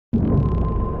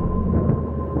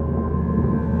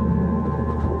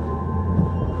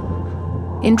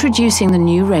Introducing the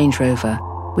new Range Rover,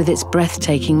 with its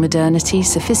breathtaking modernity,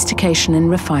 sophistication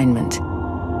and refinement,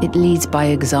 it leads by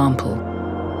example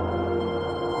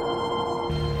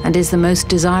and is the most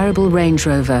desirable Range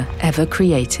Rover ever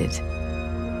created.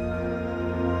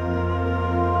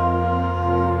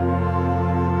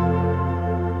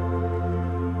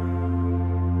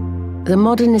 The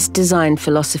modernist design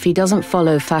philosophy doesn't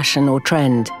follow fashion or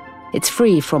trend. It's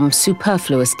free from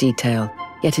superfluous detail,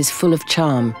 yet is full of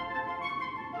charm.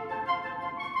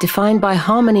 Defined by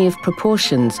harmony of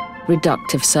proportions,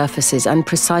 reductive surfaces and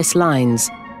precise lines,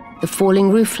 the falling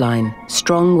roofline,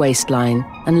 strong waistline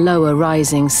and lower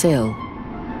rising sill.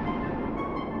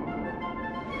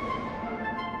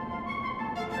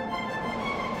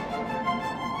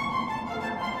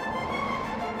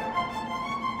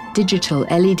 Digital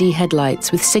LED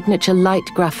headlights with signature light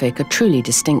graphic are truly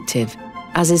distinctive,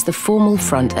 as is the formal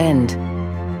front end.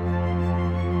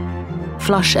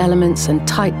 Flush elements and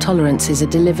tight tolerances are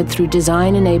delivered through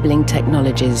design-enabling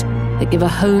technologies that give a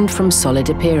honed from solid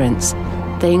appearance.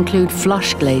 They include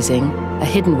flush glazing, a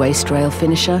hidden waist rail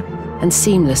finisher, and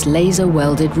seamless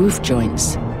laser-welded roof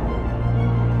joints.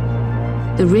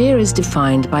 The rear is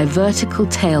defined by vertical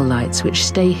tail lights which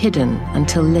stay hidden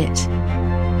until lit.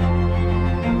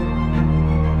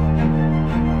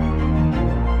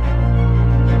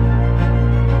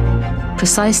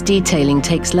 Precise detailing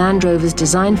takes Land Rover's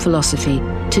design philosophy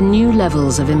to new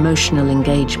levels of emotional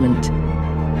engagement.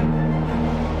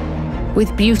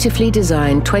 With beautifully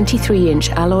designed 23-inch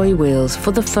alloy wheels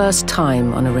for the first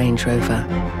time on a Range Rover.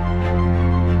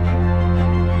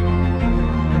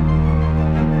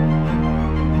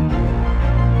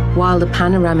 While the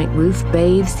panoramic roof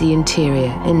bathes the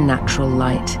interior in natural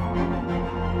light.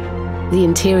 The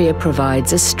interior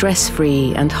provides a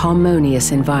stress-free and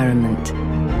harmonious environment.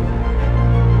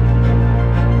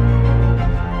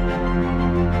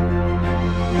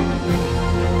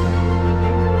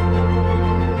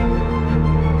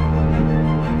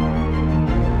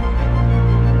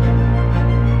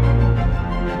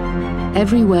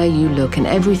 Everywhere you look and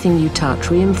everything you touch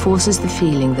reinforces the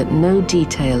feeling that no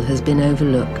detail has been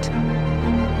overlooked.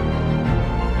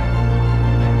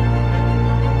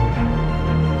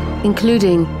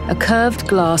 Including a curved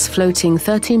glass floating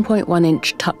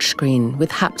 13.1-inch touchscreen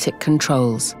with haptic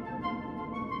controls.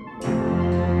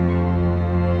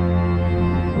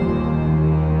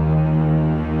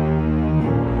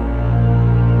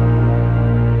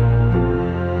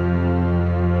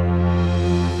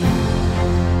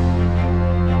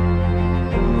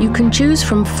 You can choose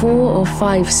from 4 or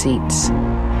 5 seats.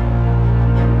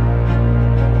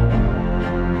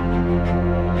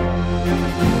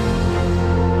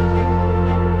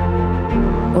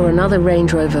 Or another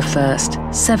Range Rover First,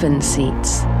 7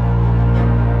 seats.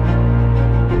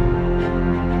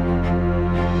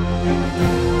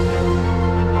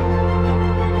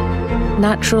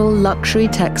 Natural luxury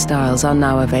textiles are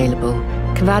now available.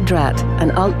 Kvadrat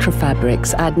and Ultra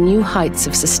fabrics add new heights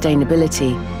of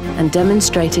sustainability and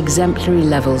demonstrate exemplary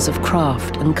levels of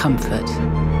craft and comfort.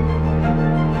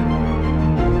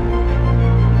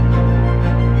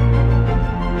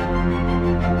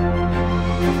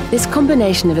 This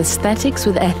combination of aesthetics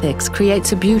with ethics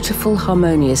creates a beautiful,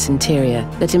 harmonious interior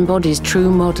that embodies true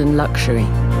modern luxury.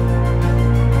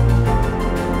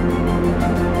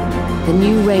 The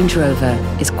new Range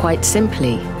Rover is quite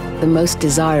simply the most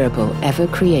desirable ever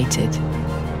created.